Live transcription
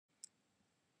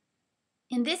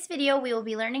In this video, we will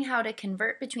be learning how to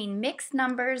convert between mixed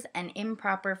numbers and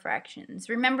improper fractions.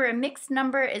 Remember, a mixed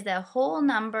number is a whole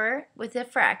number with a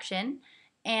fraction,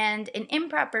 and an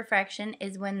improper fraction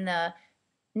is when the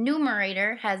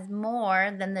numerator has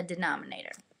more than the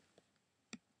denominator.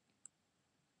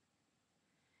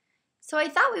 So I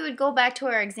thought we would go back to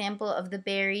our example of the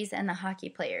berries and the hockey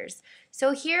players.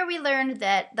 So here we learned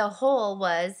that the whole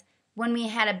was when we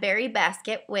had a berry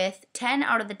basket with 10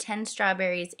 out of the 10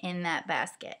 strawberries in that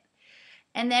basket.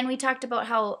 And then we talked about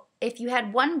how if you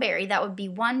had one berry, that would be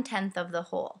 1/10 of the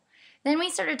whole. Then we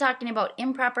started talking about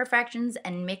improper fractions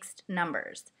and mixed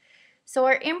numbers. So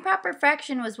our improper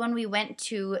fraction was when we went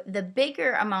to the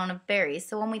bigger amount of berries.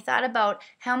 So when we thought about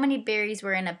how many berries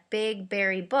were in a big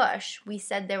berry bush, we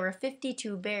said there were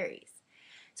 52 berries.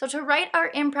 So to write our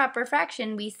improper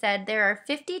fraction, we said there are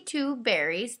 52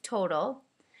 berries total,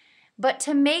 but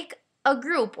to make a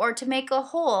group or to make a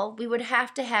whole, we would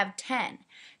have to have 10.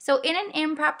 So in an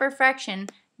improper fraction,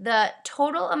 the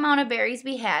total amount of berries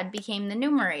we had became the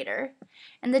numerator,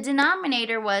 and the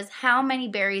denominator was how many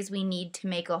berries we need to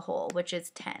make a whole, which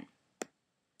is 10.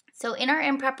 So in our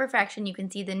improper fraction, you can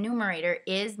see the numerator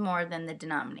is more than the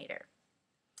denominator.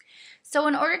 So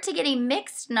in order to get a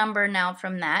mixed number now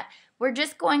from that, we're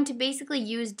just going to basically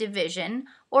use division,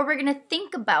 or we're going to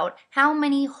think about how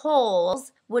many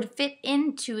wholes would fit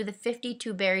into the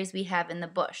 52 berries we have in the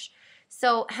bush.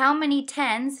 So how many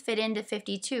tens fit into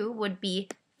 52 would be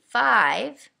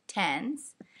 5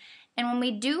 tens. And when we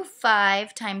do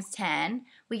 5 times 10,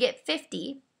 we get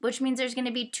 50, which means there's going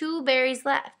to be 2 berries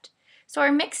left. So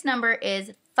our mixed number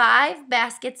is 5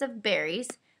 baskets of berries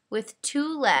with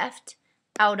 2 left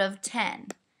out of 10,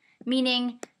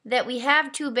 meaning that we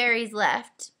have 2 berries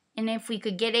left, and if we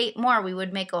could get 8 more, we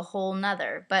would make a whole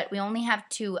nother, but we only have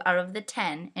 2 out of the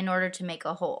 10 in order to make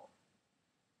a whole.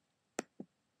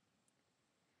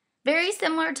 Very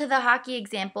similar to the hockey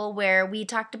example where we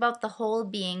talked about the whole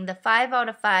being the 5 out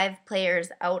of 5 players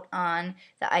out on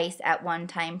the ice at one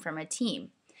time from a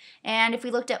team. And if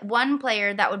we looked at one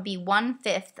player, that would be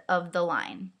 1/5 of the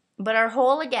line. But our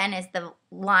whole, again, is the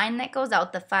line that goes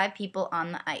out, the 5 people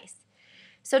on the ice.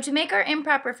 So to make our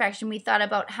improper fraction, we thought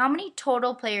about how many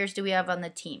total players do we have on the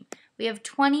team. We have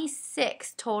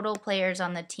 26 total players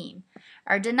on the team.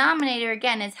 Our denominator,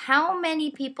 again, is how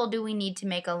many people do we need to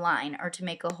make a line or to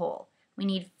make a whole. We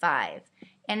need 5.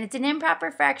 And it's an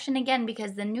improper fraction, again,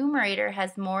 because the numerator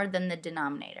has more than the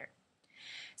denominator.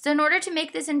 So in order to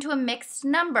make this into a mixed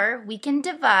number, we can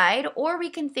divide, or we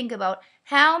can think about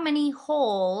how many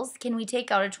wholes can we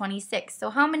take out of 26. So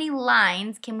how many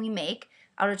lines can we make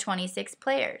out of 26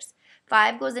 players?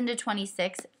 5 goes into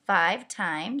 26 5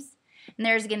 times, and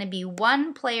there's going to be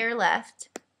 1 player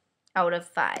left out of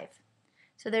 5.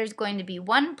 So there's going to be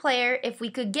 1 player. If we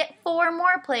could get 4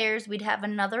 more players, we'd have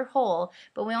another whole,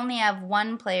 but we only have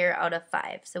 1 player out of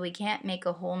 5, so we can't make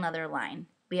a whole nother line.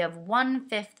 We have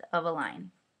 1/5 of a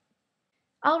line.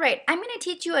 Alright, I'm going to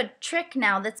teach you a trick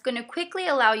now that's going to quickly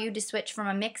allow you to switch from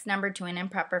a mixed number to an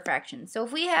improper fraction. So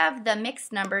if we have the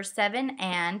mixed number 7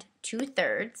 and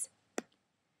 2/3,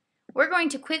 we're going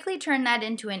to quickly turn that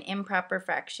into an improper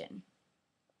fraction.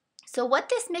 So what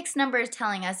this mixed number is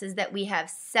telling us is that we have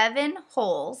 7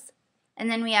 wholes, and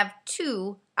then we have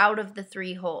 2 out of the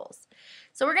 3 wholes.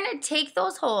 So we're going to take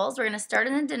those wholes, we're going to start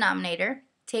in the denominator,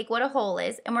 take what a whole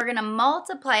is, and we're going to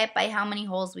multiply it by how many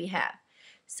wholes we have.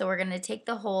 So we're going to take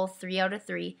the whole 3 out of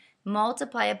 3,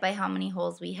 multiply it by how many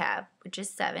wholes we have, which is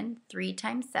 7. 3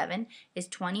 times 7 is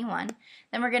 21.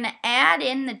 Then we're going to add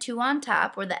in the 2 on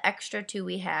top, or the extra 2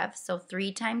 we have. So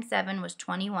 3 times 7 was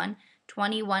 21.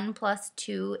 21 plus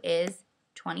 2 is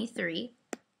 23.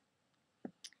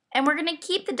 And we're going to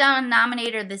keep the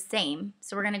denominator the same.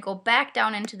 So we're going to go back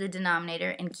down into the denominator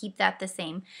and keep that the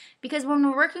same. Because when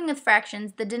we're working with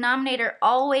fractions, the denominator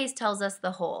always tells us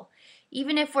the whole.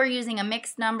 Even if we're using a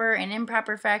mixed number, an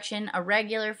improper fraction, a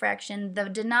regular fraction, the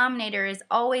denominator is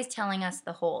always telling us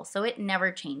the whole, so it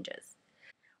never changes.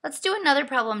 Let's do another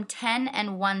problem, 10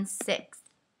 and 1/6.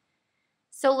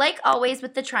 So like always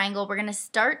with the triangle, we're going to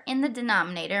start in the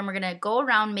denominator and we're going to go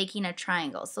around making a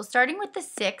triangle. So starting with the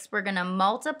 6, we're going to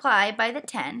multiply by the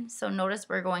 10. So notice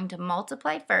we're going to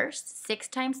multiply first. 6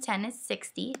 times 10 is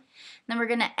 60. Then we're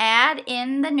going to add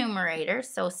in the numerator.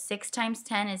 So 6 times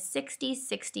 10 is 60.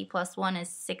 60 plus 1 is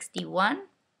 61.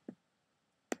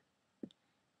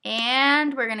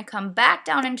 And we're going to come back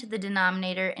down into the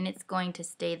denominator and it's going to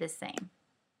stay the same.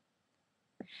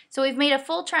 So we've made a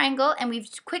full triangle and we've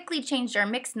quickly changed our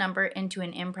mixed number into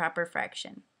an improper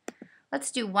fraction.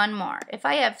 Let's do one more. If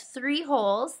I have 3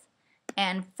 wholes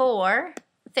and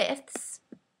 4/5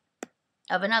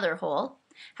 of another whole,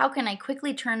 How can I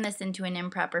quickly turn this into an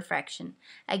improper fraction?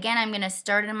 Again, I'm going to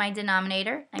start in my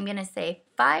denominator. I'm going to say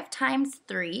 5 times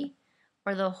 3,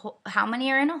 or how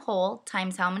many are in a whole,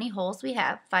 times how many wholes we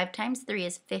have. 5 times 3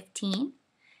 is 15.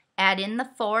 Add in the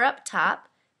 4 up top.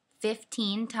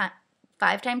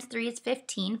 5 times 3 is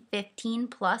 15. 15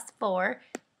 plus 4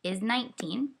 is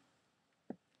 19.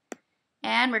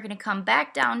 And we're going to come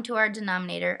back down to our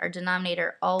denominator. Our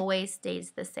denominator always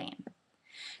stays the same.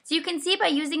 So you can see by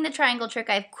using the triangle trick,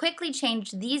 I've quickly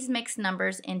changed these mixed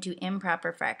numbers into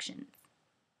improper fractions.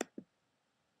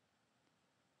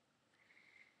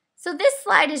 So this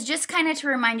slide is just kind of to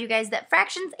remind you guys that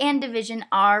fractions and division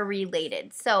are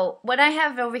related. So what I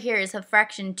have over here is a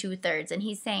fraction 2/3, and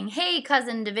he's saying, hey,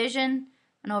 cousin division.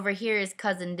 And over here is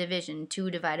cousin division,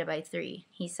 2 divided by 3.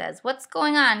 He says, what's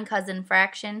going on, cousin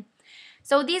fraction?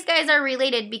 So these guys are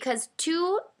related because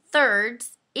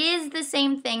 2/3 is the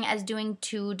same thing as doing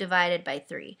 2 divided by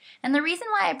 3. And the reason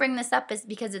why I bring this up is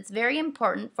because it's very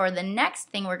important for the next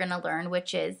thing we're going to learn,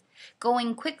 which is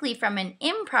going quickly from an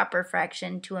improper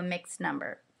fraction to a mixed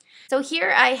number. So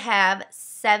here I have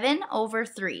 7 over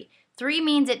 3. 3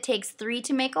 means it takes 3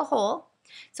 to make a whole.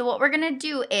 So what we're going to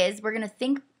do is we're going to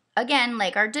think, again,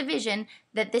 like our division,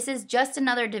 that this is just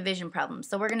another division problem.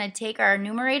 So we're going to take our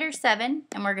numerator 7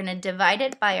 and we're going to divide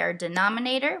it by our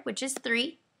denominator, which is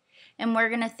 3. And we're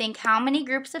going to think, how many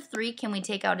groups of 3 can we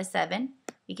take out of 7?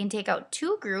 We can take out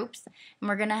 2 groups, and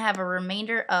we're going to have a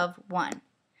remainder of 1.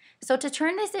 So to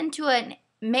turn this into a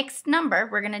mixed number,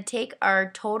 we're going to take our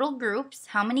total groups,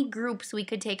 how many groups we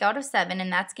could take out of 7,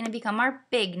 and that's going to become our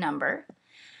big number.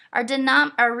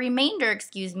 Our remainder,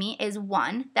 is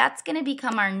 1. That's going to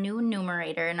become our new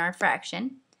numerator in our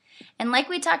fraction. And like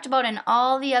we talked about in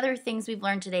all the other things we've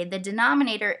learned today, the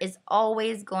denominator is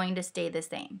always going to stay the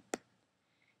same.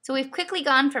 So we've quickly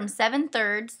gone from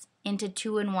 7/3 into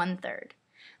 2 1/3.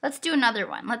 Let's do another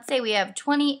one. Let's say we have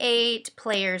 28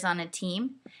 players on a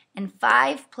team and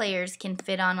 5 players can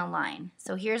fit on a line.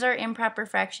 So here's our improper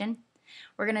fraction.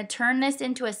 We're going to turn this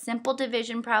into a simple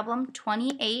division problem.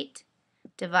 28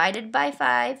 divided by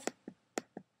 5.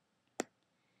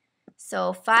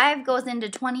 So 5 goes into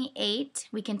 28.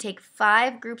 We can take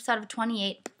 5 groups out of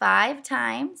 28 5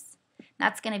 times.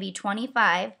 That's going to be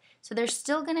 25. So there's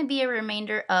still going to be a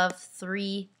remainder of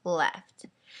 3 left.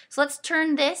 So let's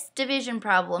turn this division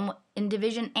problem and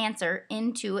division answer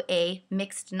into a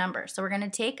mixed number. So we're going to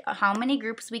take how many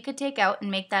groups we could take out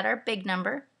and make that our big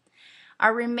number.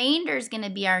 Our remainder is going to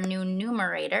be our new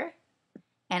numerator.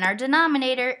 And our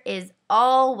denominator is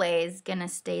always going to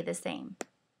stay the same.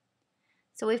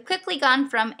 So we've quickly gone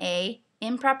from a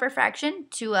improper fraction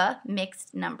to a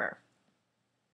mixed number.